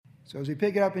So as we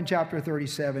pick it up in chapter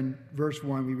 37, verse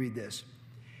 1, we read this.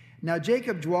 Now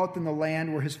Jacob dwelt in the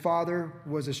land where his father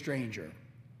was a stranger,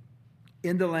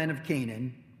 in the land of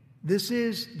Canaan. This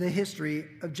is the history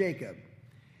of Jacob.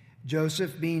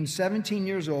 Joseph, being 17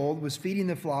 years old, was feeding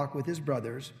the flock with his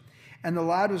brothers, and the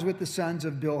lad was with the sons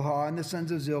of Bilhah and the sons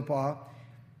of Zilpah,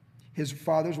 his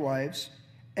father's wives.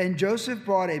 And Joseph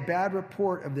brought a bad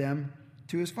report of them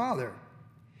to his father.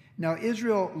 Now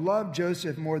Israel loved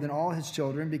Joseph more than all his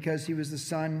children, because he was the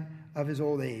son of his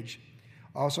old age.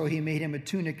 Also he made him a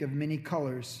tunic of many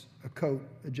colors, a coat,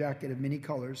 a jacket of many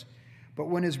colors. But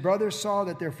when his brothers saw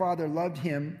that their father loved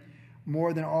him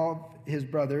more than all his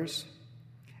brothers,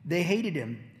 they hated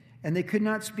him, and they could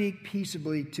not speak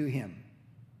peaceably to him.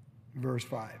 Verse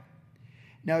 5.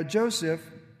 Now Joseph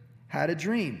had a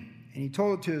dream, and he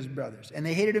told it to his brothers, and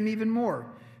they hated him even more.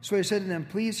 So he said to them,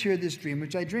 please hear this dream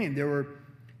which I dreamed.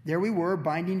 There we were,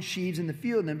 binding sheaves in the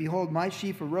field, and behold, my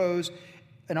sheaf arose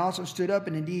and also stood up,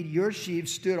 and indeed your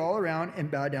sheaves stood all around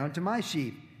and bowed down to my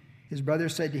sheaf. His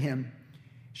brothers said to him,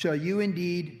 shall you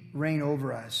indeed reign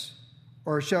over us?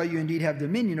 Or shall you indeed have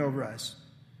dominion over us?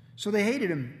 So they hated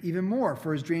him even more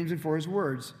for his dreams and for his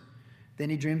words.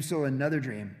 Then he dreamed still another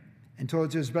dream, and told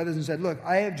it to his brothers and said, look,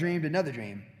 I have dreamed another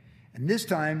dream. And this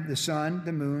time the sun,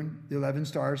 the moon, the 11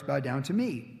 stars bowed down to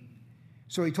me.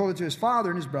 So he told it to his father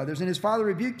and his brothers, and his father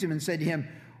rebuked him and said to him,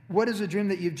 what is the dream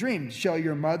that you've dreamed? Shall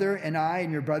your mother and I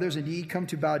and your brothers indeed come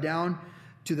to bow down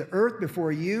to the earth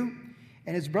before you?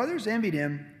 And his brothers envied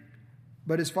him,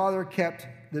 but his father kept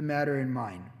the matter in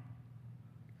mind.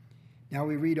 Now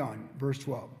we read on, verse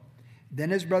 12. Then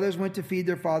his brothers went to feed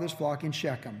their father's flock in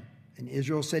Shechem. And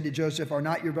Israel said to Joseph, are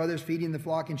not your brothers feeding the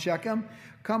flock in Shechem?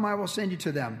 Come, I will send you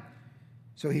to them.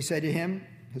 So he said to him,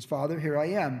 his father, here I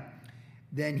am.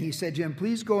 Then he said to him,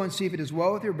 please go and see if it is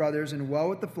well with your brothers and well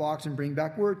with the flocks, and bring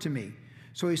back word to me.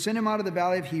 So he sent him out of the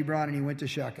valley of Hebron, and he went to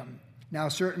Shechem. Now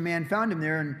a certain man found him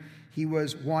there, and he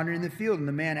was wandering in the field. And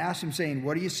the man asked him, saying,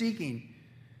 what are you seeking?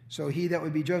 So he that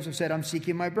would be Joseph said, I'm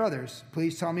seeking my brothers.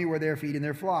 Please tell me where they are feeding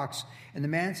their flocks. And the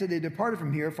man said, they departed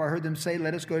from here, for I heard them say,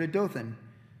 let us go to Dothan.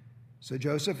 So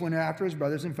Joseph went after his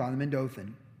brothers and found them in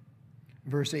Dothan.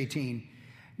 Verse 18.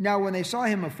 Now when they saw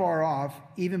him afar off,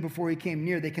 even before he came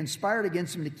near, they conspired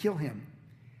against him to kill him.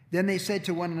 Then they said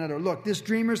to one another, look, this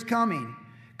dreamer's coming.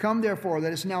 Come therefore,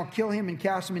 let us now kill him and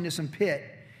cast him into some pit.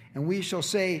 And we shall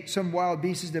say, some wild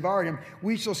beast has devoured him.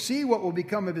 We shall see what will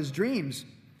become of his dreams.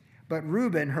 But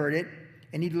Reuben heard it,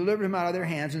 and he delivered him out of their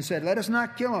hands and said, let us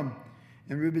not kill him.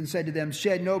 And Reuben said to them,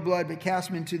 shed no blood, but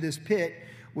cast him into this pit,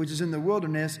 which is in the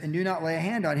wilderness, and do not lay a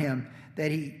hand on him,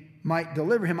 that he might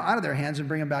deliver him out of their hands and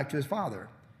bring him back to his father.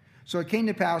 So it came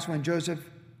to pass, when Joseph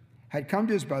had come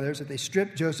to his brothers, that they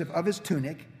stripped Joseph of his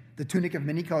tunic, the tunic of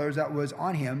many colors that was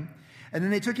on him, and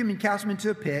then they took him and cast him into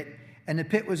a pit, and the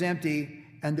pit was empty,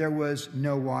 and there was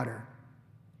no water.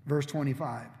 Verse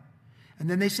 25. And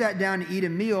then they sat down to eat a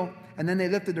meal, and then they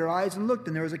lifted their eyes and looked,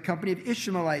 and there was a company of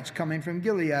Ishmaelites coming from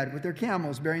Gilead with their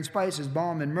camels, bearing spices,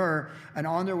 balm, and myrrh, and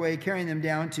on their way carrying them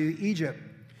down to Egypt.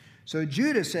 So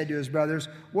Judah said to his brothers,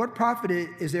 what profit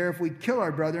is there if we kill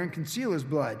our brother and conceal his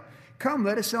blood? Come,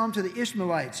 let us sell him to the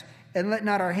Ishmaelites, and let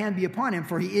not our hand be upon him,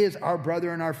 for he is our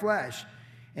brother and our flesh.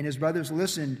 And his brothers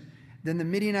listened. Then the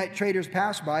Midianite traders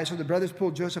passed by, so the brothers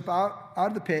pulled Joseph out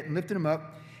of the pit and lifted him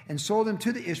up and sold him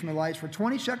to the Ishmaelites for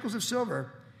 20 shekels of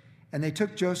silver. And they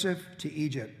took Joseph to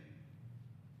Egypt.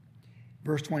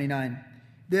 Verse 29.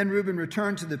 Then Reuben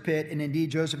returned to the pit, and indeed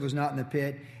Joseph was not in the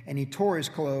pit, and he tore his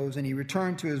clothes, and he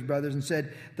returned to his brothers and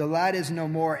said, the lad is no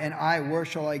more, and where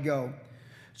shall I go?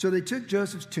 So they took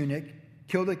Joseph's tunic,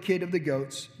 killed a kid of the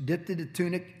goats, dipped the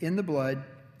tunic in the blood.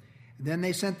 Then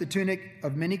they sent the tunic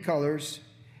of many colors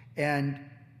and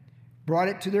brought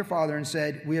it to their father and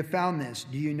said, we have found this.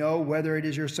 Do you know whether it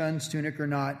is your son's tunic or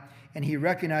not? And he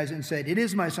recognized it and said, it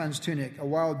is my son's tunic. A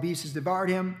wild beast has devoured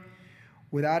him.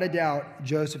 Without a doubt,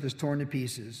 Joseph is torn to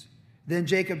pieces. Then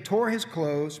Jacob tore his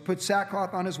clothes, put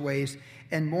sackcloth on his waist,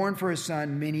 and mourned for his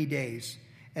son many days.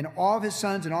 And all of his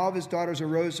sons and all of his daughters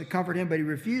arose to comfort him, but he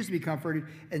refused to be comforted.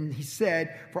 And he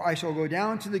said, for I shall go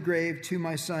down to the grave to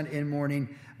my son in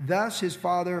mourning. Thus his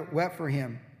father wept for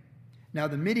him. Now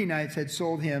the Midianites had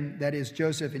sold him, that is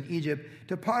Joseph, in Egypt,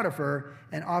 to Potiphar,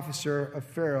 an officer of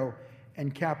Pharaoh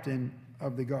and captain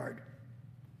of the guard.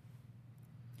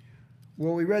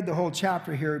 Well, we read the whole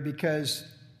chapter here because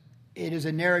it is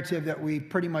a narrative that we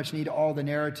pretty much need all the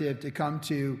narrative to come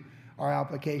to our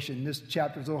application. This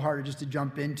chapter is a little harder just to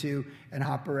jump into and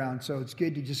hop around. So it's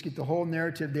good to just get the whole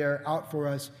narrative there out for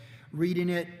us, reading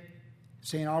it,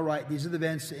 saying, all right, these are the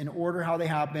events in order how they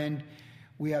happened.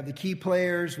 We have the key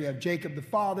players. We have Jacob the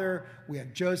father. We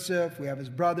have Joseph. We have his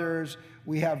brothers.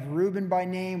 We have Reuben by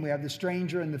name. We have the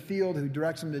stranger in the field who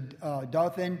directs him to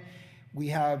Dothan. We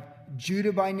have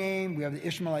Judah by name. We have the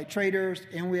Ishmaelite traders.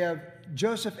 And we have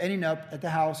Joseph ending up at the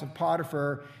house of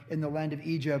Potiphar in the land of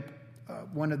Egypt,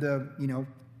 one of the,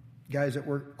 guys that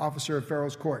were officer of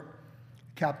Pharaoh's court,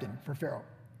 captain for Pharaoh.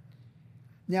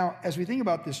 Now, as we think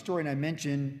about this story, and I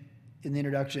mentioned in the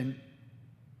introduction,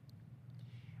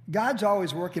 God's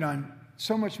always working on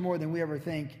so much more than we ever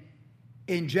think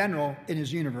in general in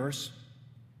his universe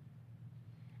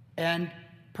and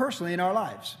personally in our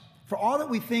lives. For all that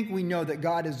we think we know that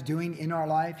God is doing in our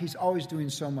life, he's always doing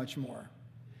so much more.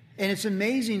 And it's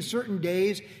amazing, certain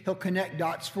days he'll connect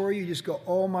dots for you. You just go,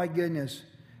 oh my goodness,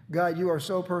 God, you are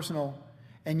so personal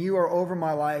and you are over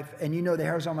my life and you know the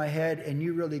hairs on my head and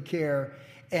you really care.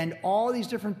 And all these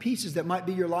different pieces that might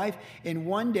be your life, and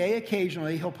one day,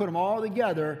 occasionally, he'll put them all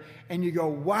together, and you go,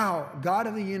 wow, God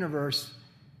of the universe,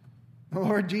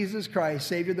 Lord Jesus Christ,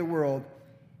 Savior of the world,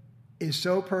 is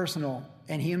so personal.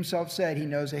 And he himself said he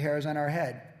knows the hairs on our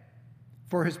head.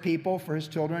 For his people, for his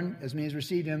children, as many as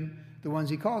received him, the ones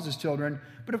he calls his children.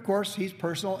 But of course, he's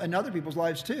personal in other people's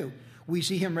lives too. We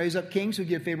see him raise up kings who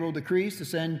give favorable decrees to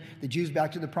send the Jews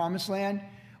back to the promised land.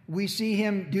 We see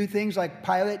him do things like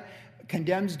Pilate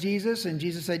condemns Jesus, and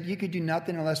Jesus said, you could do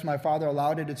nothing unless my Father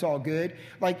allowed it. It's all good.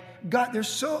 Like God,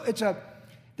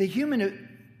 the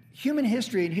human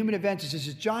history and human events is just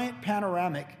this giant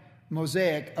panoramic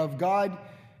mosaic of God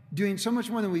doing so much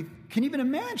more than we can even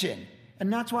imagine.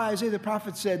 And that's why Isaiah the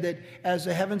prophet said that as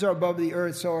the heavens are above the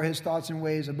earth, so are his thoughts and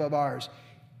ways above ours.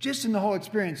 Just in the whole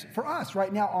experience for us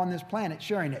right now on this planet,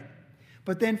 sharing it.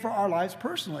 But then for our lives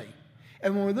personally.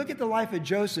 And when we look at the life of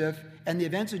Joseph and the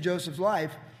events of Joseph's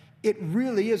life, it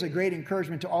really is a great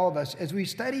encouragement to all of us. As we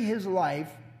study his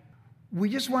life, we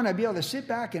just want to be able to sit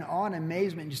back in awe and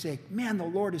amazement and just say, man, the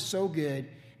Lord is so good,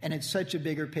 and it's such a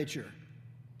bigger picture.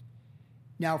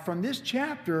 Now, from this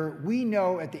chapter, we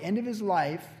know at the end of his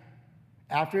life,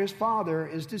 after his father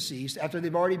is deceased, after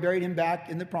they've already buried him back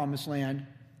in the promised land,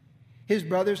 his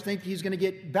brothers think he's going to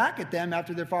get back at them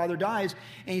after their father dies.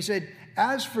 And he said,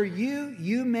 as for you,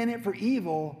 you meant it for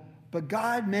evil, but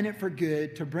God meant it for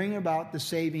good to bring about the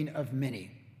saving of many.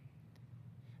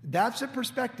 That's the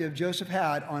perspective Joseph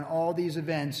had on all these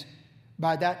events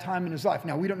by that time in his life.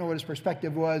 Now, we don't know what his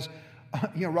perspective was,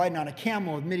 riding on a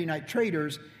camel with Midianite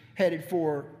traders headed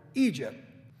for Egypt.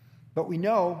 But we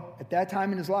know at that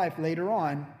time in his life, later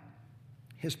on,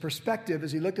 his perspective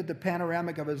as he looked at the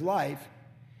panoramic of his life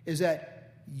is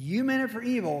that you meant it for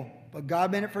evil, but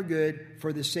God meant it for good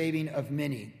for the saving of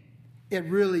many. It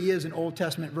really is an Old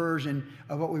Testament version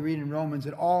of what we read in Romans,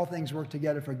 that all things work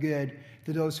together for good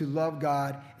to those who love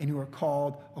God and who are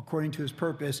called according to his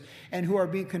purpose and who are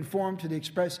being conformed to the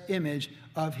express image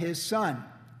of his Son.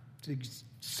 It's the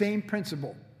same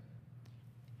principle.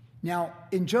 Now,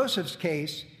 in Joseph's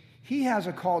case, he has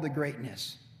a call to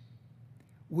greatness.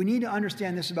 We need to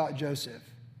understand this about Joseph.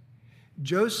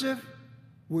 Joseph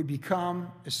would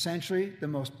become essentially the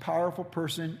most powerful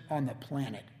person on the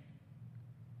planet.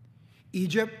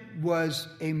 Egypt was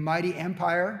a mighty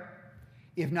empire,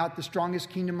 if not the strongest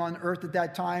kingdom on earth at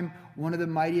that time, one of the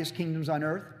mightiest kingdoms on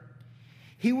earth.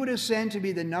 He would ascend to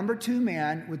be the number 2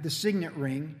 man with the signet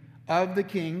ring of the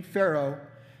king, Pharaoh,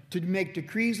 to make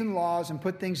decrees and laws and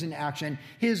put things in action.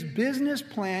 His business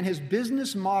plan, his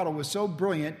business model was so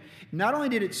brilliant. Not only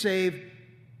did it save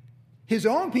his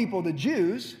own people, the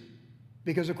Jews,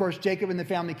 because of course Jacob and the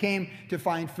family came to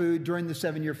find food during the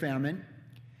 7-year famine.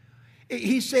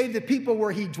 He saved the people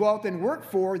where he dwelt and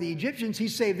worked for, the Egyptians. He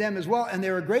saved them as well, and they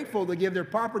were grateful to give their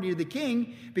property to the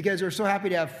king because they were so happy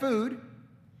to have food.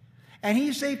 And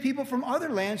he saved people from other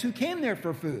lands who came there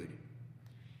for food.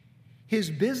 His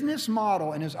business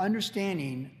model and his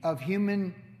understanding of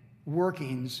human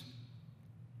workings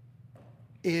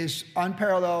is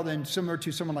unparalleled and similar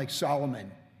to someone like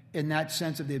Solomon in that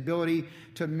sense of the ability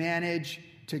to manage,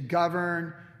 to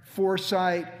govern,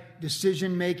 foresight,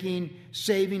 decision-making,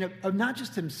 saving of not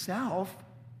just himself,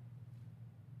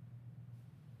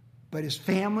 but his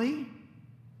family,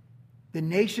 the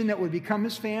nation that would become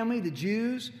his family, the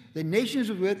Jews, the nations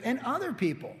he was with, and other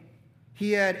people.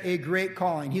 He had a great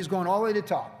calling. He's going all the way to the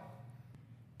top.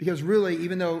 Because really,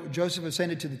 even though Joseph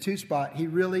ascended to the 2 spot, he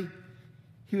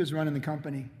was running the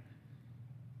company.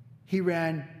 He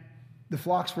ran the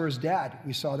flocks for his dad.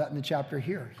 We saw that in the chapter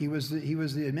here. He was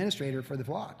the administrator for the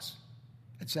flocks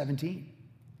at 17.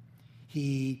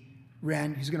 He's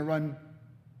going to run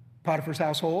Potiphar's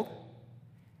household,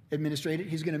 administrate it.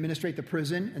 He's going to administrate the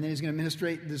prison, and then he's going to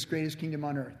administrate this greatest kingdom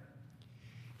on earth.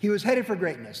 He was headed for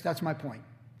greatness. That's my point.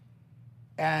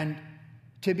 And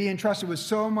to be entrusted with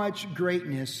so much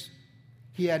greatness,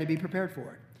 he had to be prepared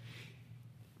for it.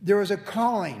 There was a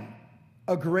calling,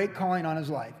 a great calling on his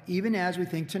life. Even as we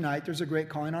think tonight, there's a great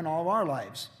calling on all of our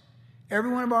lives.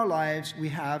 Every one of our lives, we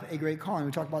have a great calling.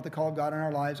 We talk about the call of God in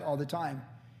our lives all the time.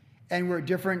 And we're at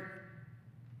different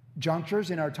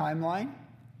junctures in our timeline.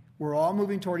 We're all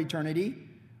moving toward eternity.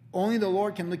 Only the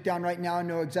Lord can look down right now and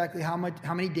know exactly how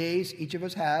many days each of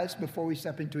us has before we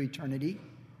step into eternity.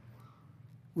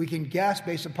 We can guess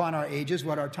based upon our ages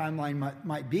what our timeline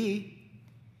might be.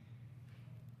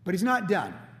 But he's not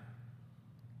done.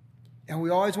 And we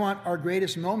always want our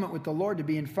greatest moment with the Lord to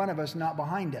be in front of us, not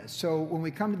behind us. So when we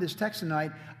come to this text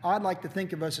tonight, I'd like to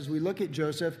think of us as we look at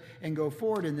Joseph and go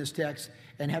forward in this text,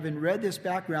 and having read this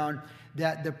background,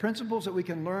 that the principles that we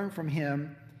can learn from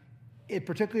him,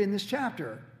 particularly in this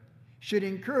chapter, should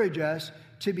encourage us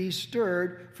to be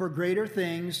stirred for greater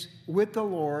things with the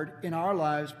Lord in our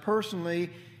lives,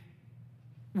 personally,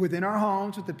 within our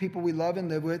homes, with the people we love and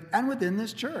live with, and within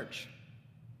this church.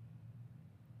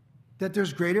 That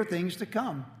there's greater things to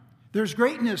come. There's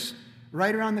greatness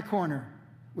right around the corner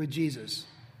with Jesus.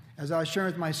 As I was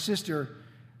sharing with my sister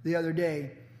the other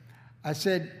day, I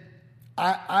said,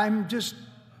 I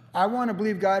want to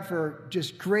believe God for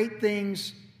just great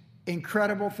things,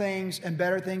 incredible things, and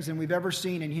better things than we've ever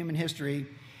seen in human history.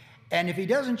 And if he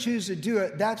doesn't choose to do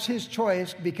it, that's his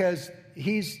choice, because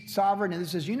he's sovereign and this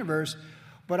is his universe.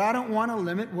 But I don't want to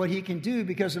limit what he can do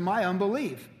because of my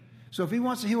unbelief. So if he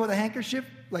wants to heal with a handkerchief,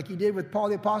 like he did with Paul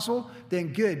the Apostle,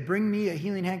 then good, bring me a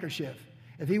healing handkerchief.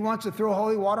 If he wants to throw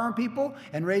holy water on people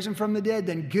and raise them from the dead,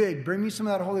 then good, bring me some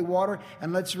of that holy water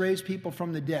and let's raise people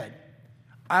from the dead.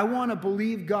 I want to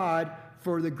believe God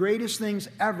for the greatest things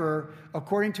ever,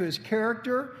 according to his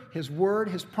character, his word,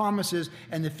 his promises,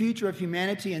 and the future of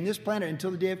humanity and this planet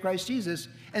until the day of Christ Jesus.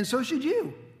 And so should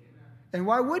you. And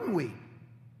why wouldn't we?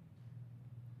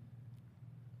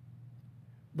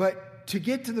 But to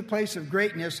get to the place of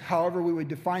greatness, however we would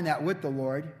define that with the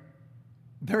Lord,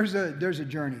 there's a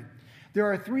journey. There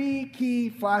are three key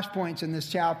flashpoints in this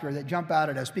chapter that jump out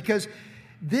at us, because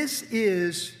this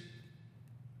is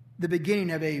the beginning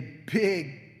of a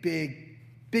big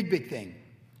thing.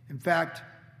 In fact,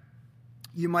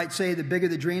 you might say the bigger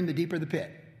the dream, the deeper the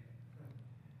pit.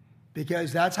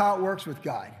 Because that's how it works with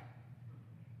God.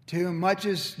 To whom much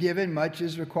is given, much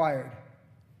is required.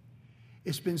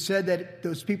 It's been said that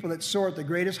those people that soar at the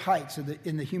greatest heights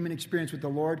in the human experience with the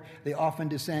Lord, they often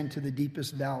descend to the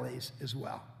deepest valleys as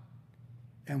well.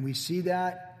 And we see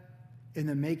that in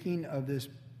the making of this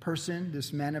person,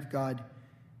 this man of God,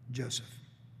 Joseph.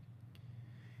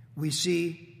 We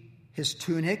see his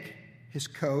tunic, his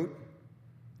coat.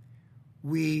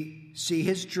 We see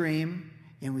his dream,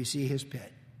 and we see his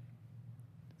pit.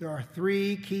 There are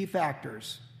three key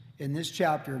factors in this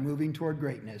chapter moving toward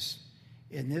greatness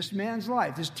in this man's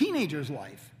life, this teenager's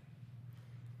life.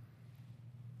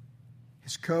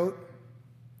 His coat,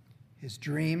 his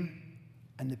dream,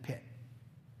 and the pit.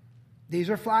 These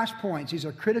are flashpoints. These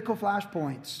are critical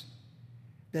flashpoints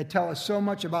that tell us so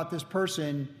much about this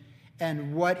person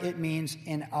and what it means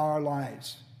in our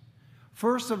lives.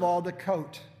 First of all, the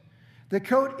coat. The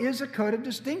coat is a coat of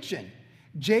distinction.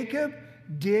 Jacob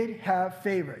did have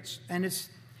favorites, and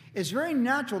it's very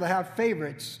natural to have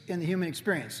favorites in the human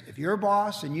experience. If you're a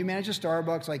boss and you manage a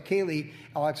Starbucks like Kaylee,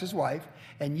 Alex's wife,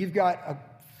 and you've got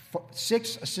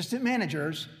 6 assistant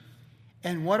managers,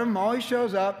 and one of them always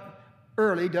shows up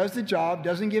early, does the job,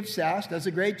 doesn't give sass, does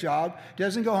a great job,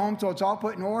 doesn't go home till it's all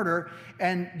put in order,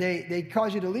 and they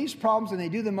cause you the least problems, and they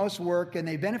do the most work, and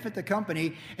they benefit the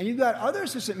company, and you've got other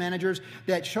assistant managers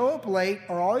that show up late,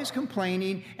 are always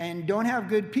complaining, and don't have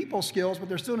good people skills, but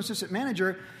they're still an assistant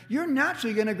manager, you're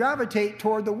naturally going to gravitate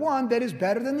toward the one that is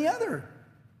better than the other.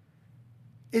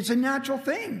 It's a natural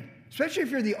thing, especially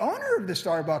if you're the owner of the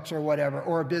Starbucks or whatever,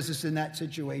 or a business in that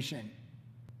situation.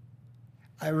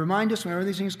 I remind us whenever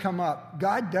these things come up,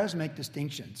 God does make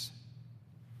distinctions.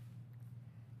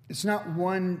 It's not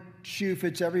one shoe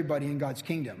fits everybody in God's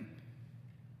kingdom.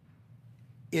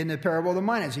 In the parable of the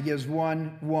minas, he gives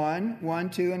 1,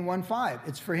 2, and 1, 5.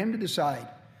 It's for him to decide.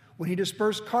 When he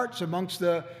dispersed carts amongst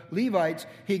the Levites,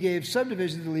 he gave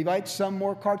subdivisions to the Levites, some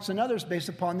more carts than others based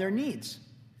upon their needs.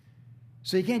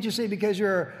 So you can't just say because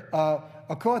you're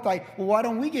a Kohathite, well, why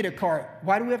don't we get a cart?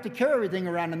 Why do we have to carry everything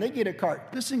around and they get a cart?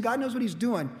 Listen, God knows what he's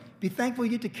doing. Be thankful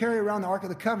you get to carry around the Ark of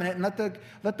the Covenant and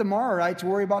let the Mararites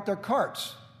worry about their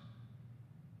carts.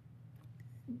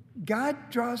 God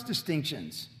draws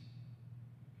distinctions.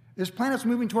 This planet's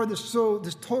moving toward this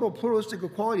total pluralistic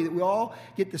equality that we all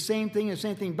get the same thing and the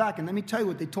same thing back. And let me tell you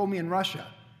what they told me in Russia.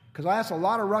 Because I asked a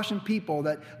lot of Russian people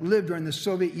that lived during the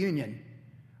Soviet Union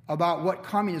about what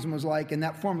communism was like and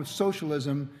that form of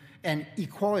socialism and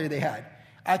equality they had.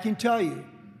 I can tell you,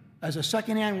 as a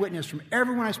secondhand witness from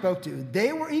everyone I spoke to,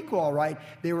 they were equal, all right.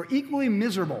 They were equally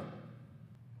miserable.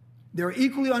 They were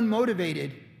equally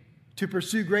unmotivated to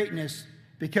pursue greatness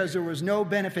because there was no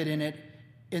benefit in it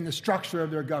in the structure of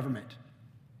their government.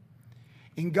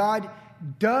 And God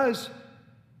does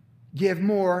give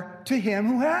more to him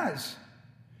who has.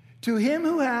 To him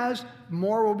who has,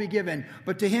 more will be given.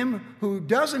 But to him who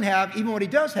doesn't have, even what he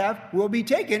does have, will be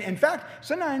taken. In fact,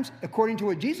 sometimes, according to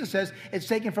what Jesus says, it's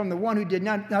taken from the one who did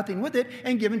nothing with it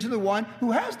and given to the one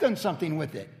who has done something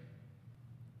with it.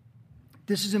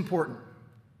 This is important.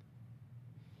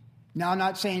 Now, I'm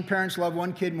not saying parents love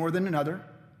one kid more than another.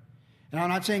 And I'm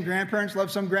not saying grandparents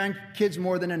love some grandkids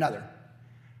more than another.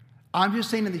 I'm just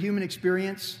saying in the human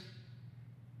experience,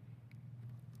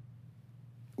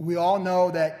 we all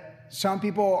know that some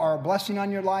people are a blessing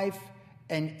on your life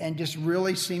and just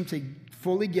really seem to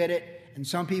fully get it. And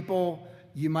some people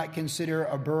you might consider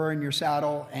a burr in your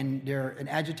saddle and they're an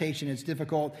agitation, it's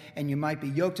difficult, and you might be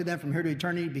yoked to them from here to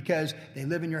eternity because they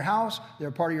live in your house, they're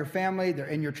a part of your family, they're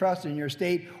in your trust, in your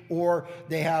estate, or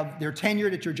they're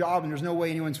tenured at your job and there's no way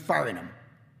anyone's firing them.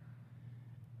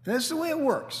 And that's the way it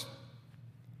works.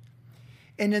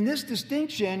 And in this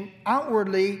distinction,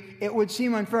 outwardly, it would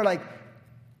seem unfair, like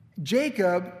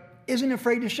Jacob isn't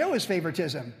afraid to show his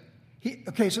favoritism.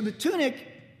 So the tunic,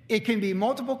 it can be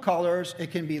multiple colors.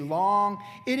 It can be long.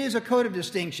 It is a coat of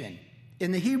distinction.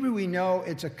 In the Hebrew, we know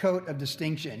it's a coat of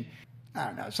distinction. I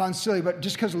don't know. It sounds silly, but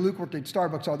just because Luke worked at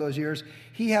Starbucks all those years,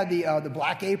 he had the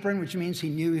black apron, which means he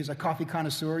knew he's a coffee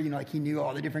connoisseur. Like he knew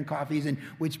all the different coffees and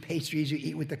which pastries you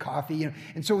eat with the coffee.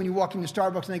 And so when you walk into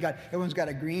Starbucks and everyone's got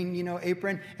a green,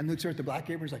 apron, and Luke's there with the black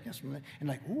apron, he's like, yes, and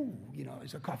like, ooh,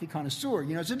 he's a coffee connoisseur.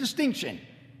 It's a distinction.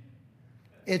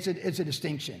 It's a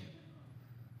distinction.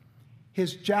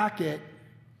 His jacket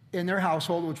in their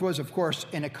household, which was, of course,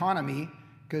 an economy,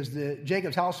 because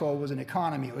Jacob's household was an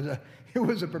economy. It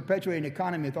was a perpetuating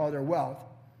economy with all their wealth.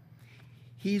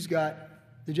 He's got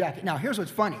the jacket. Now, here's what's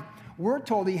funny. We're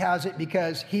told he has it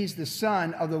because he's the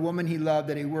son of the woman he loved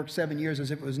that he worked 7 years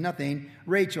as if it was nothing,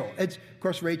 Rachel. Of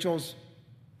course, Rachel's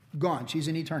gone. She's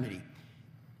in eternity.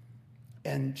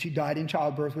 And she died in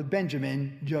childbirth with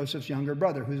Benjamin, Joseph's younger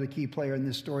brother, who's a key player in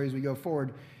this story as we go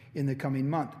forward in the coming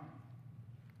month.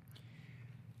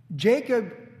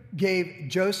 Jacob gave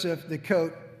Joseph the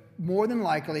coat more than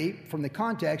likely from the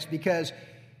context because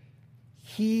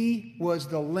he was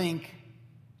the link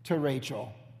to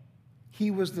Rachel.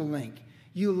 He was the link.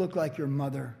 You look like your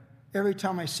mother. Every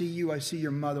time I see you, I see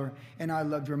your mother, and I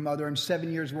loved your mother. And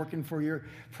 7 years working for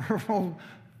old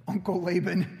Uncle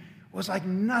Laban was like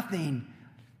nothing.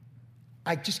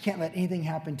 I just can't let anything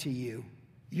happen to you.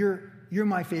 You're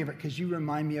my favorite because you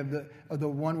remind me of the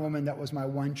one woman that was my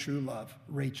one true love,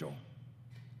 Rachel.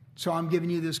 So I'm giving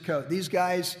you this coat. These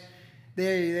guys,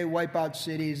 they wipe out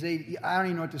cities. I don't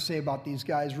even know what to say about these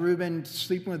guys. Reuben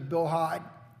sleeping with Bilhah.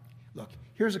 Look,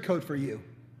 here's a coat for you.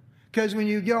 Because when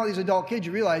you get all these adult kids,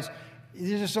 you realize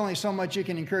there's just only so much you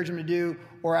can encourage them to do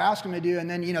or ask them to do, and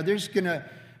then they're just going to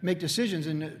make decisions.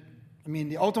 And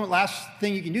the ultimate last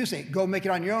thing you can do is say, go make it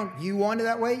on your own. You want it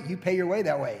that way, you pay your way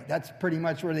that way. That's pretty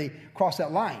much where they cross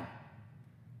that line.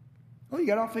 Oh, you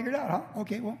got it all figured out, huh?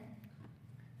 Okay, well,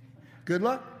 good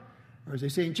luck. Or as they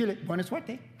say in Chile, buena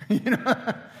suerte.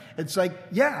 It's like,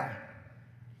 yeah.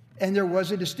 And there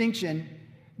was a distinction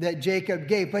that Jacob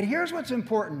gave. But here's what's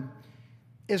important.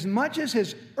 As much as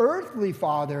his earthly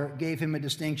father gave him a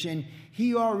distinction,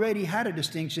 he already had a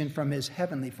distinction from his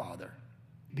heavenly father.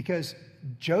 Because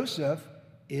Joseph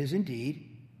is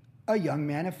indeed a young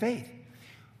man of faith.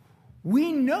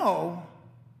 We know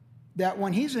that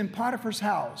when he's in Potiphar's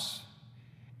house,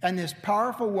 and this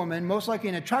powerful woman, most likely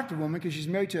an attractive woman because she's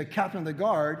married to a captain of the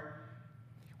guard,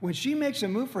 when she makes a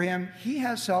move for him, he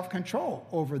has self-control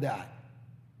over that.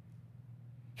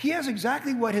 He has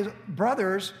exactly what his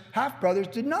brothers, half-brothers,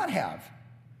 did not have,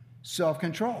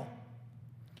 self-control.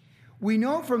 We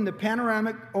know from the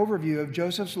panoramic overview of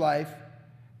Joseph's life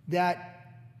that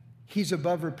he's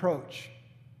above reproach.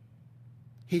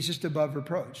 He's just above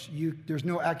reproach. There's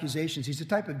no accusations. He's the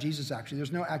type of Jesus, actually.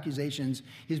 There's no accusations.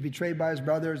 He's betrayed by his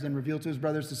brothers, then revealed to his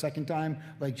brothers the second time,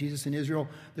 like Jesus in Israel.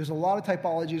 There's a lot of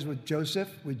typologies with Joseph,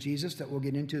 with Jesus, that we'll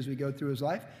get into as we go through his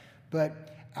life.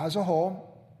 But as a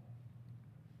whole,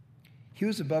 he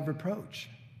was above reproach.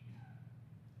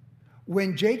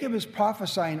 When Jacob is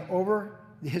prophesying over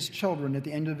his children at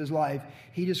the end of his life,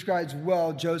 he describes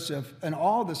well Joseph and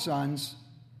all the sons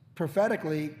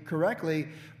prophetically, correctly,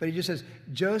 but he just says,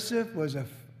 Joseph was a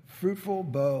fruitful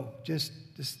bow, just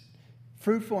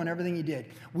fruitful in everything he did.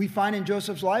 We find in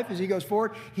Joseph's life, as he goes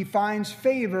forward, he finds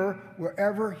favor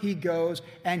wherever he goes,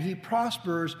 and he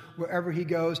prospers wherever he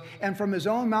goes. And from his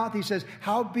own mouth, he says,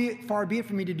 far be it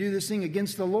from me to do this thing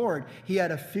against the Lord. He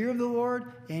had a fear of the Lord,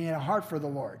 and he had a heart for the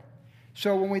Lord.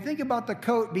 So when we think about the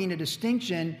coat being a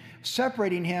distinction,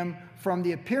 separating him from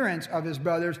the appearance of his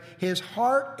brothers, his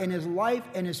heart and his life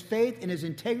and his faith and his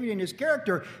integrity and his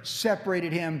character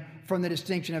separated him from the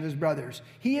distinction of his brothers.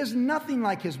 He is nothing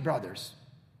like his brothers.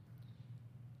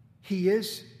 He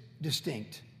is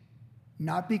distinct,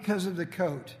 not because of the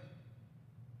coat,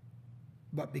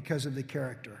 but because of the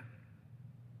character.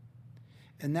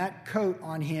 And that coat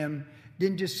on him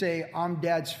didn't just say, I'm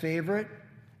Dad's favorite.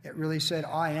 It really said,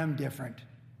 I am different.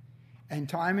 And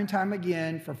time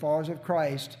again, for followers of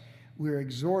Christ, we're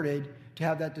exhorted to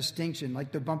have that distinction.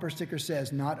 Like the bumper sticker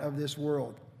says, not of this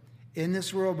world. In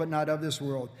this world, but not of this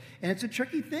world. And it's a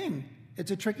tricky thing. It's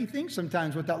a tricky thing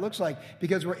sometimes what that looks like,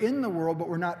 because we're in the world, but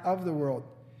we're not of the world.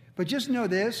 But just know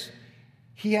this,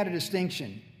 he had a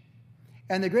distinction.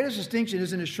 And the greatest distinction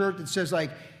isn't a shirt that says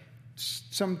like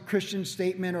some Christian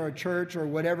statement or a church or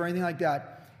whatever, anything like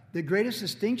that. The greatest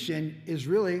distinction is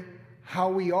really how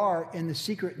we are in the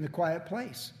secret and the quiet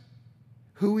place.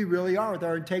 Who we really are with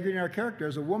our integrity and our character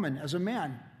as a woman, as a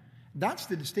man. That's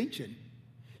the distinction.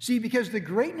 See, because the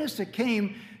greatness that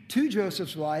came to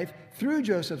Joseph's life, through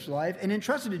Joseph's life, and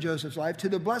entrusted to Joseph's life, to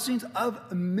the blessings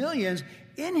of millions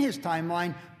in his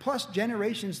timeline, plus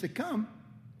generations to come,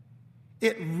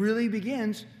 it really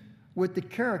begins with the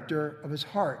character of his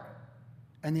heart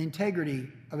and the integrity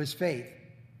of his faith.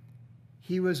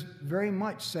 He was very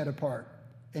much set apart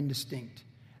and distinct.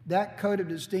 That code of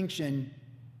distinction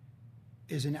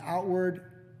is an outward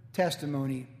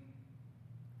testimony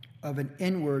of an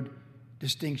inward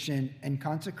distinction and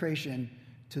consecration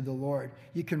to the Lord.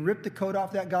 You can rip the coat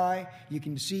off that guy. You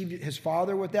can deceive his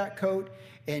father with that coat.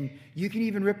 And you can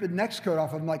even rip the next coat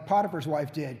off of him like Potiphar's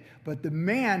wife did. But the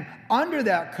man under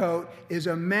that coat is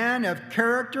a man of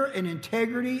character and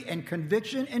integrity and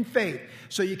conviction and faith.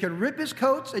 So you can rip his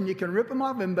coats and you can rip them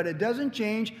off him, but it doesn't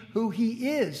change who he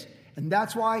is. And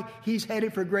that's why he's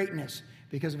headed for greatness,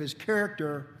 because of his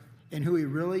character and who he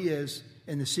really is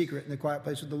in the secret, in the quiet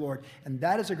place with the Lord. And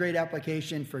that is a great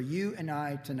application for you and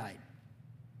I tonight.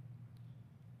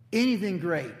 Anything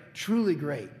great, truly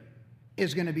great,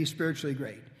 is going to be spiritually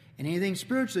great. And anything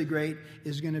spiritually great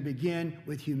is going to begin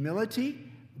with humility,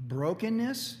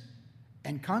 brokenness,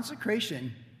 and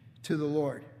consecration to the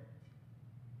Lord.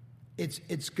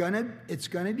 It's going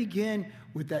to begin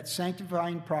with that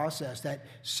sanctifying process, that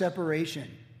separation.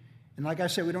 And like I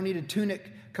said, we don't need a tunic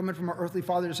coming from our earthly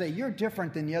father to say, you're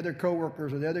different than the other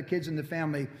coworkers or the other kids in the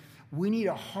family. We need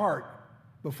a heart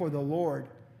before the Lord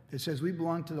that says we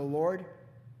belong to the Lord,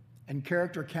 and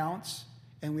character counts,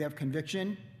 and we have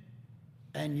conviction.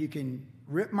 And you can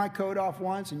rip my coat off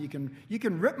once, and you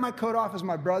can rip my coat off as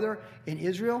my brother in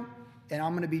Israel, and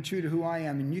I'm going to be true to who I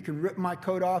am. And you can rip my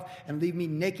coat off and leave me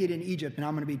naked in Egypt, and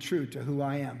I'm going to be true to who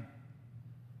I am.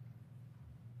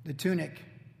 The tunic,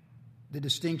 the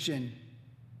distinction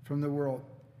from the world.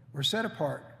 We're set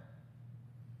apart.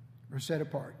 We're set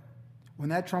apart. When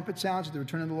that trumpet sounds at the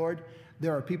return of the Lord,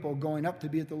 there are people going up to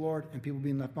be at the Lord and people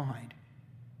being left behind.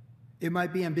 It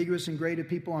might be ambiguous and gray to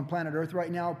people on planet Earth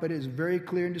right now, but it is very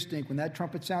clear and distinct. When that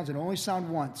trumpet sounds, it only sounds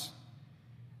once.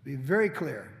 Be very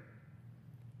clear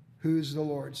who's the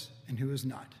Lord's and who is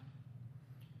not.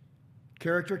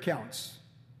 Character counts.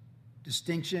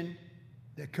 Distinction,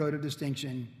 the code of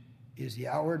distinction, is the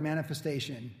outward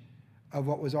manifestation of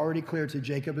what was already clear to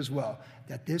Jacob as well,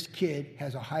 that this kid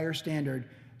has a higher standard,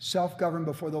 self-governed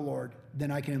before the Lord, than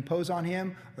I can impose on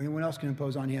him or anyone else can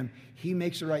impose on him. He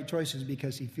makes the right choices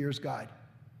because he fears God.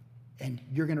 And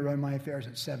you're going to run my affairs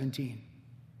at 17.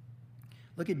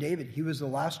 Look at David. He was the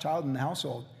last child in the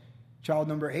household. Child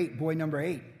number 8, boy number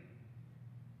 8.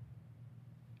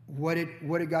 What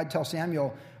did God tell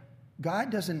Samuel? God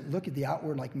doesn't look at the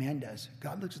outward like man does.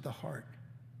 God looks at the heart.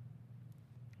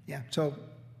 Yeah, so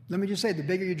let me just say, the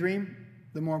bigger you dream,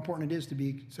 the more important it is to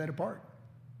be set apart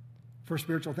for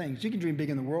spiritual things. You can dream big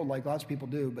in the world like lots of people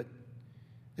do, but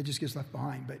it just gets left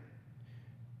behind. But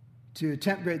to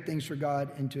attempt great things for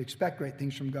God and to expect great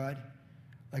things from God,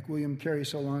 like William Carey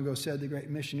so long ago said, the great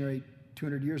missionary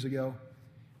 200 years ago,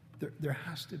 there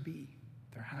has to be.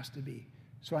 There has to be.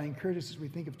 So I encourage us as we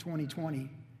think of 2020,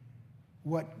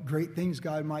 what great things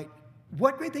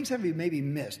have we maybe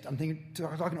missed? I'm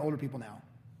talking to older people now.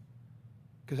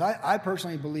 Because I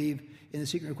personally believe in the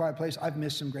secret and quiet place, I've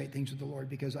missed some great things with the Lord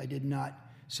because I did not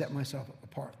set myself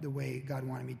apart the way God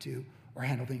wanted me to or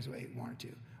handle things the way He wanted to.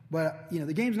 But,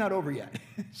 the game's not over yet.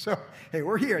 So, hey,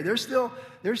 we're here. This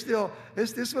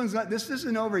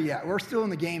isn't over yet. We're still in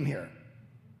the game here.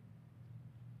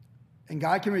 And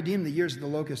God can redeem the years of the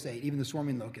locust ate, even the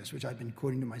swarming locust, which I've been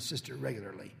quoting to my sister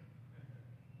regularly.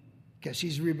 Because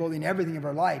she's rebuilding everything of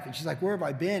her life. And she's like, where have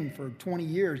I been for 20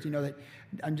 years? That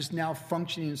I'm just now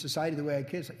functioning in society the way I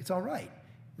could. It's all right.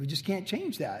 We just can't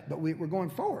change that. But we're going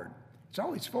forward. It's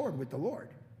always forward with the Lord.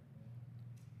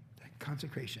 That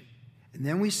consecration. And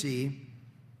then we see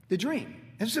the dream.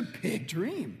 It's a big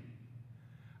dream.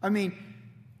 I mean,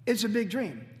 it's a big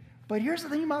dream. But here's the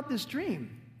thing about this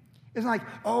dream. It's like,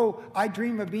 I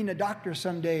dream of being a doctor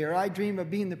someday, or I dream of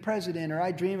being the president, or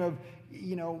I dream of,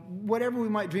 whatever we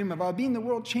might dream of, being the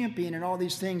world champion, and all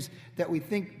these things that we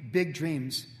think big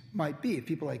dreams might be.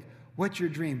 People are like, what's your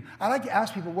dream? I like to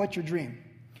ask people, what's your dream?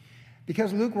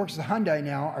 Because Luke works at Hyundai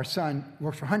now, our son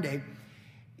works for Hyundai,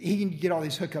 he can get all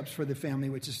these hookups for the family,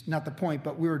 which is not the point,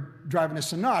 but we were driving a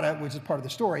Sonata, which is part of the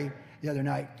story, the other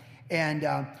night, and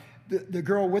the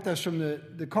girl with us from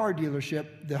the car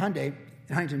dealership, the Hyundai,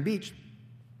 in Huntington Beach,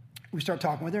 we start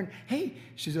talking with her, and hey,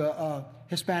 she's a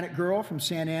Hispanic girl from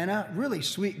Santa Ana, really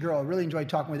sweet girl, I really enjoyed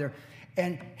talking with her,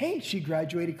 and hey, she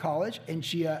graduated college, and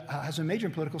she has a major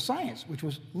in political science, which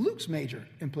was Luke's major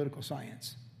in political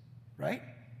science, right?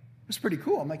 It's pretty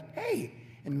cool. I'm like, hey,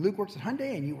 and Luke works at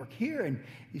Hyundai, and you work here, and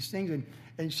these things,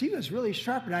 and she was really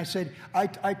sharp, and I said,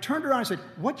 I turned around and said,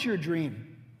 what's your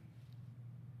dream?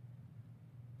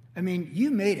 I mean,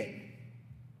 you made it.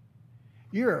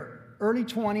 You're early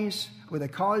 20s with a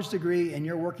college degree, and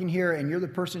you're working here, and you're the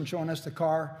person showing us the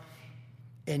car,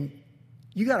 and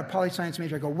you got a poli-science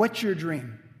major. I go, what's your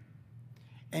dream?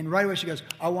 And right away she goes,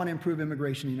 I want to improve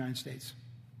immigration in the United States.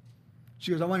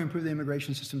 She goes, I want to improve the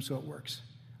immigration system so it works.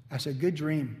 I said, good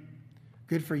dream.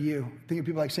 Good for you. I think of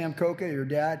people like Sam Coca, your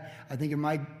dad. I think of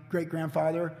my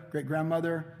great-grandfather,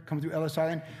 great-grandmother coming through Ellis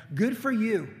Island. Good for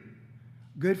you.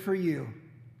 Good for you.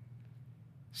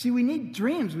 See, we need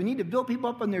dreams. We need to build people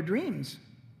up on their dreams.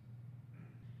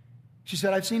 She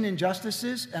said, I've seen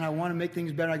injustices, and I want to make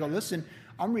things better. I go, listen,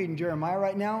 I'm reading Jeremiah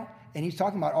right now, and he's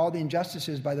talking about all the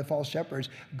injustices by the false shepherds.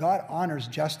 God honors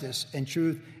justice and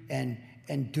truth and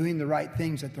doing the right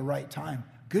things at the right time.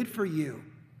 Good for you.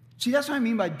 See, that's what I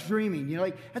mean by dreaming. You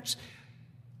want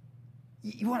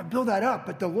to build that up,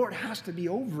 but the Lord has to be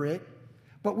over it.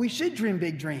 But we should dream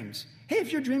big dreams. Hey,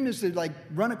 if your dream is to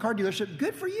run a car dealership,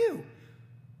 good for you.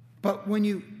 But when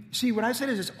you see, what I said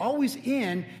is it's always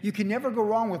you can never go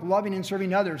wrong with loving and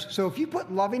serving others. So if you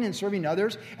put loving and serving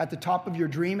others at the top of your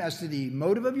dream as to the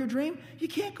motive of your dream, you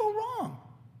can't go wrong.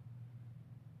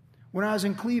 When I was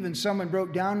in Cleveland, someone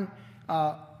broke down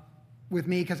with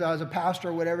me because I was a pastor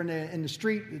or whatever in the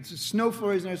street. It's snow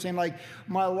flurries, and they're saying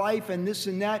my life and this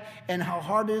and that and how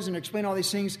hard it is, and explain all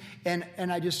these things. And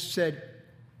I just said,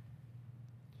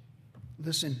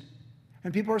 listen.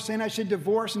 And people are saying I should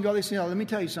divorce and do all these things. Let me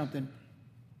tell you something.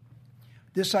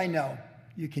 This I know.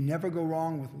 You can never go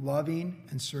wrong with loving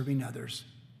and serving others.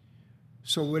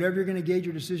 So whatever you're going to gauge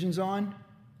your decisions on,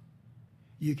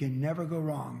 you can never go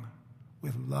wrong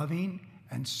with loving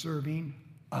and serving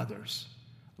others.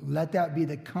 Let that be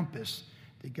the compass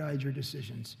that guides your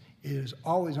decisions. It is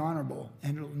always honorable,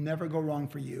 and it will never go wrong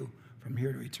for you from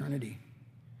here to eternity.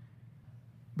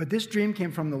 But this dream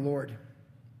came from the Lord.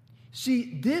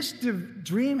 See, this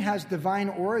dream has divine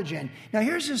origin. Now,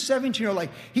 here's this 17-year-old.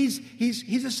 He's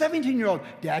a 17-year-old.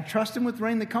 Dad trusts him with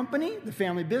running the company, the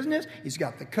family business. He's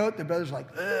got the coat. The brother's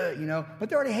but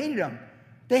they already hated him.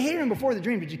 They hated him before the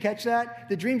dream. Did you catch that?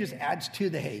 The dream just adds to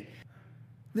the hate.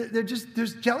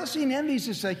 There's jealousy and envy. It's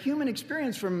just a human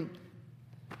experience from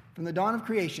the dawn of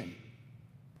creation.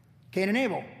 Cain and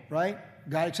Abel, right?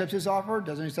 God accepts his offer,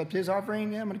 doesn't accept his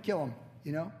offering. Yeah, I'm going to kill him.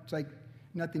 It's like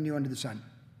nothing new under the sun.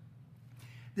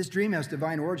 This dream has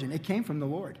divine origin. It came from the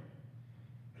Lord.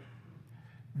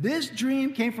 This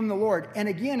dream came from the Lord. And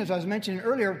again, as I was mentioning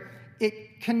earlier,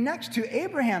 it connects to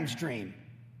Abraham's dream.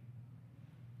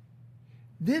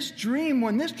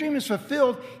 When this dream is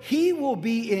fulfilled, he will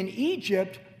be in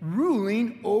Egypt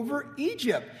ruling over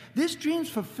Egypt. This dream's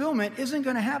fulfillment isn't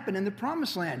going to happen in the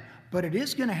promised land, but it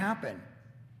is going to happen.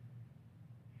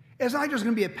 It's not like there's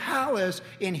going to be a palace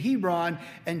in Hebron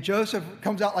and Joseph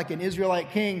comes out like an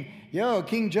Israelite king.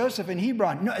 King Joseph in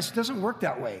Hebron. No, it doesn't work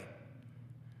that way.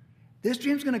 This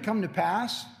dream's going to come to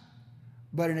pass,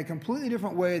 but in a completely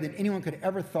different way than anyone could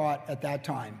ever thought at that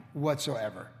time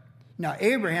whatsoever. Now,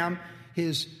 Abraham,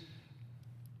 his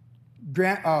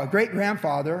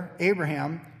great-grandfather,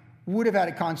 Abraham, would have had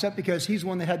a concept because he's the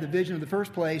one that had the vision of the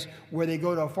first place where they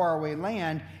go to a faraway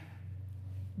land.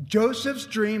 Joseph's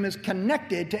dream is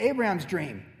connected to Abraham's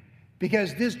dream.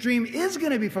 Because this dream is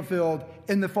going to be fulfilled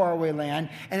in the faraway land,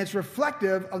 and it's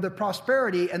reflective of the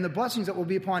prosperity and the blessings that will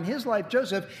be upon his life,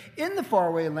 Joseph, in the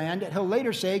faraway land, that he'll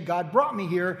later say, God brought me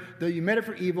here, though you meant it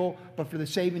for evil, but for the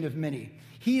saving of many.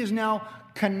 He is now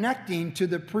connecting to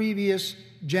the previous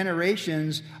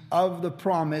generations of the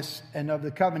promise and of the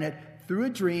covenant through a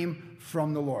dream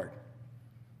from the Lord.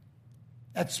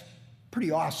 That's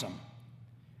pretty awesome.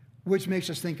 Which makes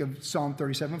us think of Psalm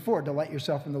 37:4. Delight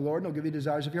yourself in the Lord, and he'll give you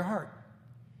desires of your heart.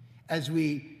 As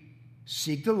we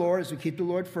seek the Lord, as we keep the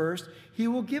Lord first, he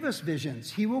will give us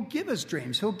visions. He will give us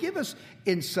dreams. He'll give us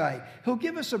insight. He'll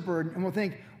give us a burden. And we'll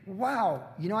think, wow,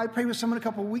 I prayed with someone a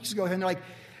couple of weeks ago, and they're like,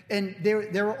 and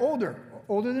they were older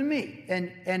than me.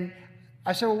 And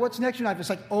I said, well, what's next in life?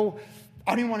 It's like, oh,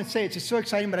 I don't even want to say it. It's just so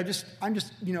exciting, but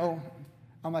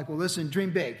I'm like, well, listen, dream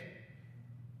big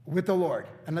with the Lord,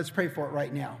 and let's pray for it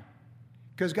right now.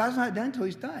 Because God's not done until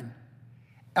he's done.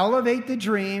 Elevate the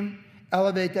dream,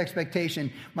 elevate the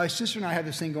expectation. My sister and I have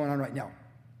this thing going on right now.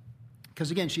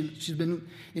 Because again, she's been,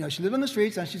 she lived on the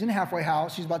streets, and she's in a halfway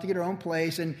house. She's about to get her own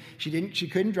place, and she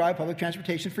couldn't drive public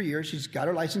transportation for years. She's got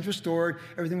her license restored.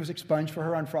 Everything was expunged for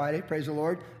her on Friday. Praise the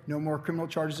Lord. No more criminal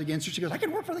charges against her. She goes, I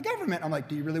can work for the government. I'm like,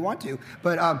 do you really want to?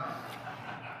 But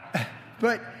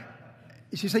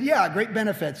she said, yeah, great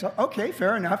benefits. Okay,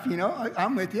 fair enough.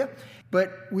 I'm with you.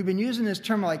 But we've been using this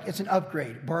term like it's an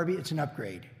upgrade. Barbie, it's an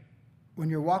upgrade. When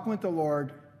you're walking with the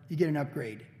Lord, you get an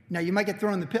upgrade. Now, you might get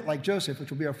thrown in the pit like Joseph, which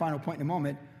will be our final point in a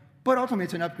moment, but ultimately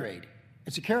it's an upgrade.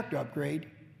 It's a character upgrade.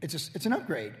 It's an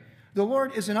upgrade. The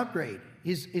Lord is an upgrade.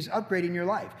 He's upgrading your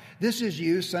life. This is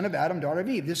you, son of Adam, daughter of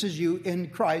Eve. This is you in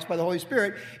Christ by the Holy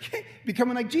Spirit,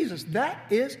 becoming like Jesus. That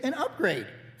is an upgrade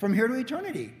from here to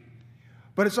eternity.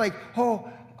 But it's like,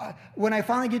 when I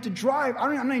finally get to drive,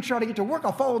 I'm not even sure how to get to work.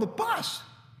 I'll follow the bus.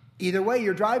 Either way,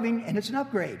 you're driving, and it's an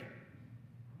upgrade.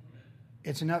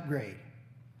 It's an upgrade.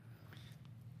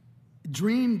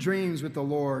 Dream dreams with the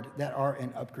Lord that are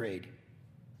an upgrade.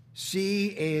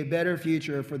 See a better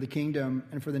future for the kingdom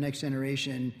and for the next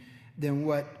generation than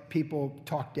what people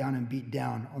talk down and beat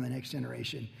down on the next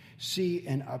generation. See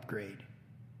an upgrade.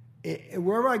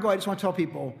 Wherever I go, I just want to tell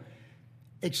people,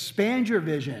 expand your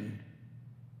vision.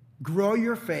 Grow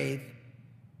your faith,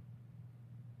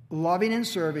 loving and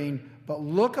serving, but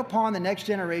look upon the next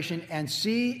generation and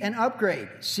see an upgrade.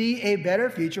 See a better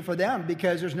future for them,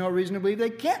 because there's no reason to believe they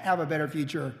can't have a better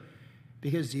future,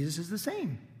 because Jesus is the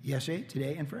same yesterday,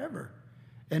 today, and forever.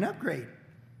 An upgrade.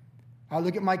 I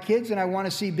look at my kids and I want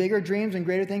to see bigger dreams and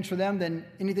greater things for them than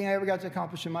anything I ever got to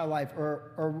accomplish in my life,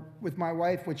 or with my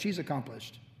wife, what she's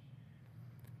accomplished.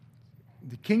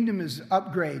 The kingdom is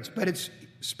upgrades, but it's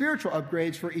spiritual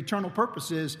upgrades for eternal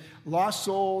purposes, lost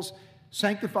souls,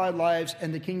 sanctified lives,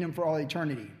 and the kingdom for all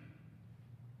eternity.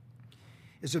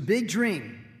 It's a big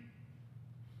dream.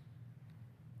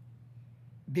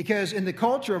 Because in the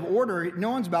culture of order,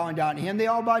 no one's bowing down to him. They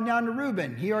all bow down to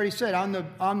Reuben. He already said, I'm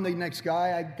the next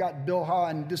guy. I got Bilhah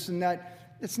and this and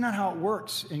that. It's not how it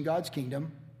works in God's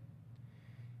kingdom.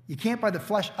 You can't by the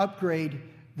flesh upgrade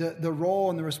the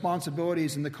role and the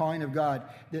responsibilities and the calling of God.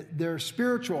 They're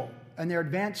spiritual, and they're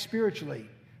advanced spiritually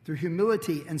through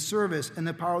humility and service and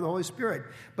the power of the Holy Spirit.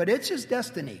 But it's his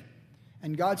destiny,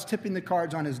 and God's tipping the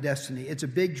cards on his destiny. It's a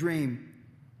big dream,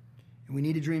 and we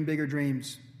need to dream bigger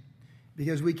dreams,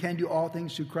 because we can do all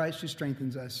things through Christ who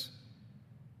strengthens us.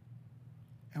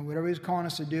 And whatever he's calling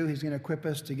us to do, he's going to equip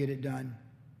us to get it done.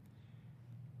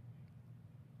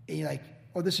 And you're like,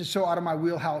 oh, this is so out of my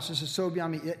wheelhouse. This is so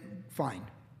beyond me. Fine.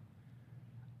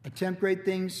 Attempt great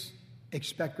things,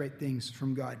 expect great things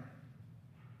from God.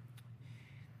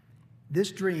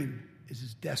 This dream is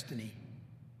his destiny.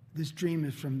 This dream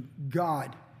is from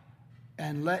God.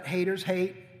 And let haters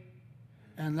hate,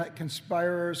 and let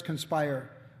conspirers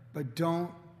conspire. But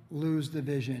don't lose the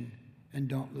vision, and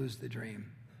don't lose the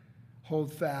dream.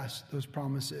 Hold fast those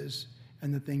promises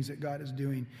and the things that God is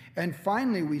doing. And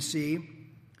finally, we see,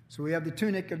 so we have the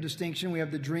tunic of distinction, we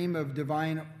have the dream of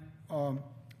divine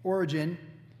origin,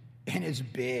 and it's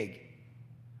big,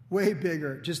 way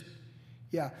bigger.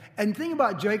 Yeah. And think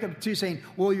about Jacob too, saying,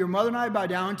 well, your mother and I bow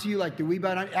down to you, like do we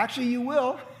bow down? Actually, you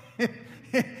will.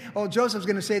 Oh, Joseph's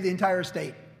going to save the entire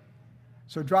estate.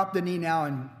 So drop the knee now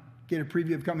and get a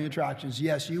preview of coming attractions.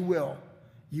 Yes, you will.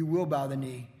 You will bow the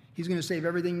knee. He's going to save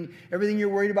everything you're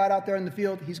worried about out there in the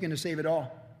field. He's going to save it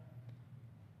all.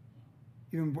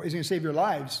 He's going to save your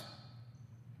lives.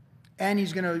 And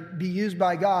he's going to be used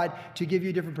by God to give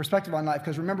you a different perspective on life.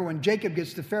 Because remember, when Jacob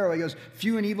gets to Pharaoh, he goes,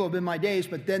 few and evil have been my days.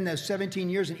 But then the 17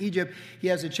 years in Egypt, he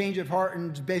has a change of heart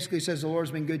and basically says, the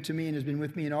Lord's been good to me and has been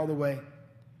with me in all the way.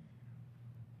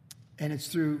 And it's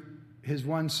through his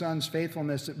one son's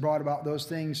faithfulness that brought about those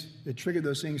things, that triggered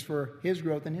those things for his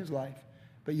growth in his life.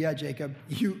 But yeah, Jacob,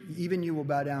 you will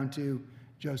bow down to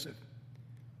Joseph.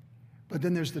 But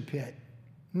then there's the pit.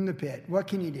 In the pit, what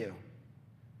can you do?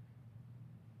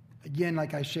 Again,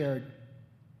 like I shared,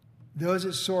 those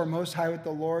that soar most high with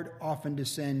the Lord often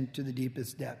descend to the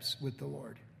deepest depths with the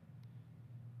Lord.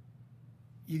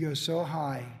 You go so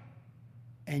high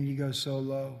and you go so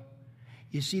low.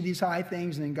 You see these high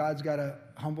things, and then God's got to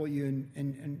humble you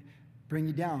and bring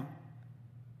you down.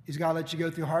 He's got to let you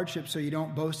go through hardship so you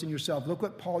don't boast in yourself. Look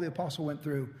what Paul the Apostle went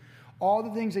through. All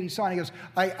the things that he saw, and he goes,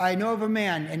 I know of a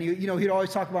man, and he'd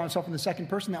always talk about himself in the second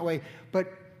person that way,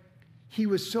 but he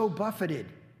was so buffeted.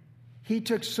 He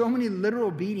took so many literal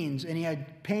beatings, and he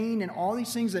had pain and all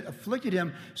these things that afflicted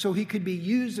him so he could be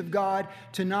used of God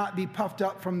to not be puffed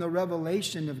up from the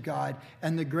revelation of God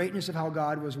and the greatness of how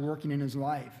God was working in his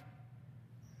life.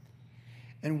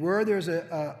 And where there's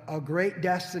a great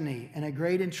destiny and a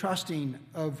great entrusting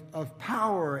of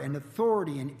power and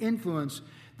authority and influence,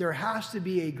 there has to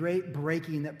be a great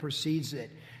breaking that precedes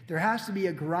it. There has to be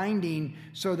a grinding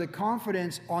so the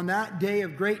confidence on that day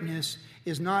of greatness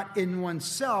is not in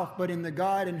oneself, but in the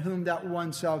God in whom that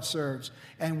oneself serves.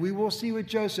 And we will see with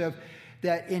Joseph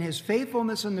that in his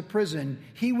faithfulness in the prison,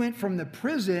 he went from the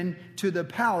prison to the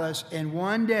palace in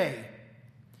one day.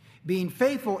 Being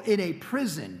faithful in a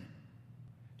prison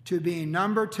to being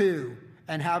number 2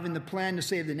 and having the plan to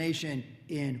save the nation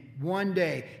in one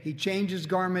day. He changed his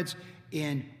garments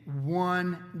in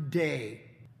one day.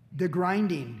 The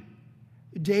grinding.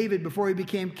 David, before he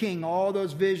became king, all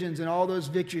those visions and all those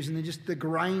victories, and then just the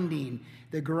grinding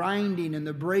and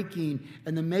the breaking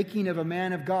and the making of a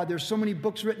man of God. There's so many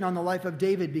books written on the life of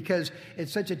David because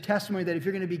it's such a testimony that if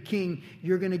you're going to be king,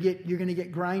 you're going to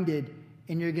get grinded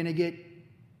and you're going to get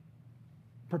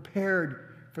prepared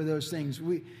for those things.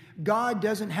 God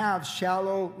doesn't have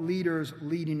shallow leaders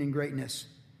leading in greatness.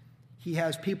 He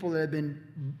has people that have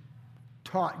been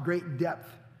taught great depth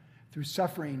through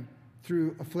suffering,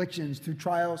 through afflictions, through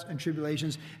trials and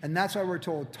tribulations. And that's why we're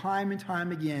told time and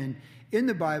time again in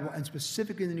the Bible, and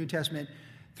specifically in the New Testament,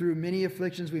 through many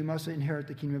afflictions we must inherit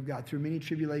the kingdom of God, through many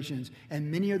tribulations, and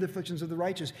many are the afflictions of the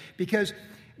righteous. Because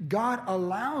God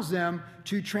allows them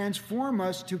to transform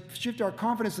us, to shift our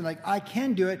confidence in I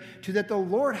can do it, to that the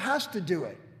Lord has to do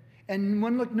it. And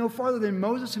one look no farther than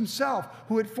Moses himself,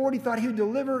 who at 40 thought he would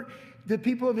deliver the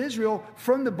people of Israel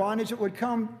from the bondage that would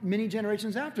come many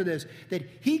generations after this, that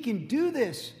he can do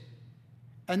this.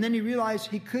 And then he realized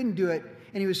he couldn't do it.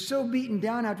 And he was so beaten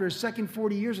down after his second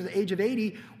 40 years at the age of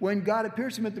 80, when God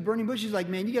appears to him at the burning bush, he's like,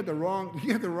 man, you got the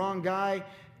wrong guy.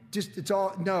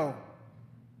 No.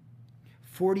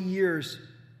 40 years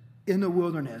in the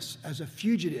wilderness as a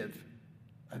fugitive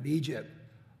of Egypt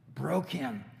broke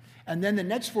him. And then the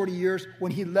next 40 years,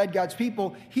 when he led God's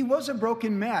people, he was a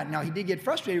broken man. Now, he did get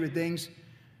frustrated with things,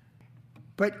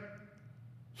 but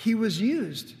he was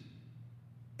used,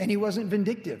 and he wasn't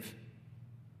vindictive.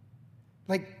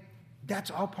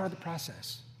 That's all part of the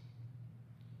process.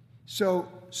 So,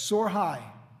 soar high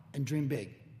and dream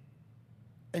big.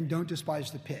 And don't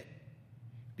despise the pit.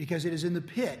 Because it is in the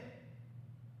pit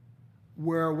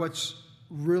where what's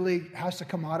really has to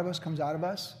come out of us comes out of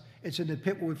us. It's in the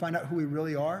pit where we find out who we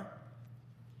really are.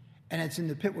 And it's in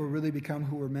the pit where we really become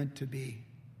who we're meant to be.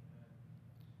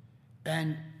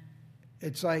 And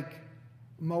it's like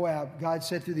Moab. God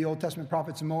said through the Old Testament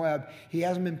prophets in Moab, he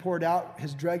hasn't been poured out.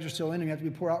 His dregs are still in him. You have to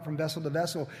be poured out from vessel to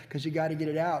vessel because you got to get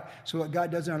it out. So what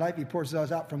God does in our life, he pours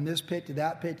us out from this pit to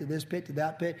that pit to this pit to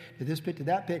that pit to this pit to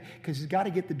that pit because he's got to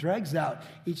get the dregs out.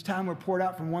 Each time we're poured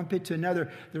out from one pit to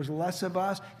another, there's less of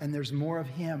us and there's more of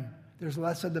him. There's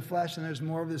less of the flesh and there's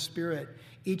more of the spirit.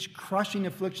 Each crushing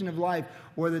affliction of life,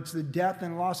 whether it's the death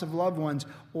and loss of loved ones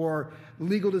or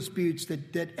legal disputes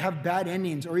that have bad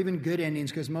endings or even good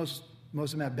endings, because most of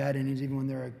them have bad endings even when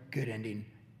they're a good ending.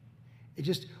 It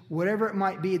just, whatever it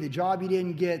might be, the job you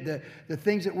didn't get, the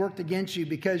things that worked against you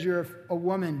because you're a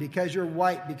woman, because you're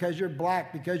white, because you're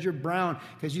black, because you're brown,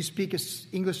 because you speak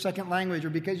English second language,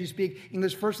 or because you speak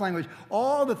English first language.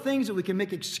 All the things that we can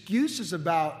make excuses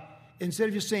about instead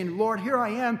of just saying, Lord, here I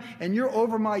am, and you're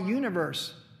over my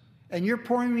universe. And you're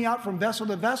pouring me out from vessel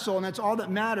to vessel, and that's all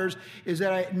that matters, is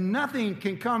that nothing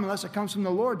can come unless it comes from the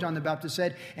Lord, John the Baptist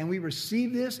said. And we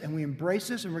receive this, and we embrace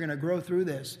this, and we're going to grow through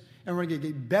this. And we're going to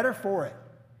get better for it.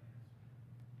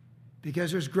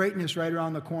 Because there's greatness right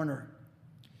around the corner.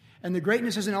 And the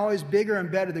greatness isn't always bigger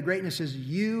and better. The greatness is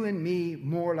you and me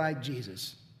more like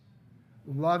Jesus.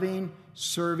 Loving,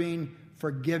 serving,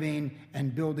 forgiving,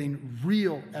 and building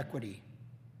real equity.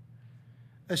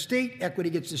 Estate equity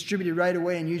gets distributed right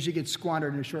away and usually gets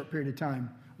squandered in a short period of time.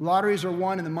 Lotteries are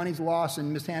won and the money's lost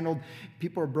and mishandled.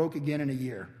 People are broke again in a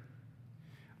year.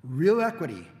 Real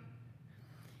equity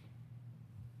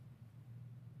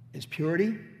is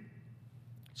purity,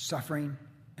 suffering,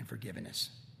 and forgiveness.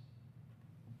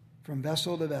 From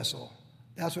vessel to vessel.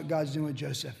 That's what God's doing with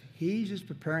Joseph. He's just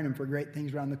preparing him for great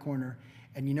things around the corner.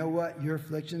 And you know what? Your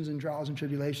afflictions and trials and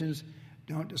tribulations,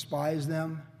 don't despise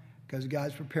them, because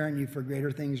God's preparing you for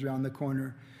greater things around the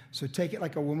corner. So take it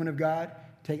like a woman of God,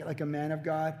 take it like a man of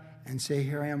God, and say,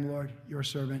 here I am, Lord, your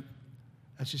servant.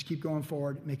 Let's just keep going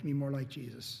forward, make me more like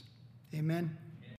Jesus. Amen.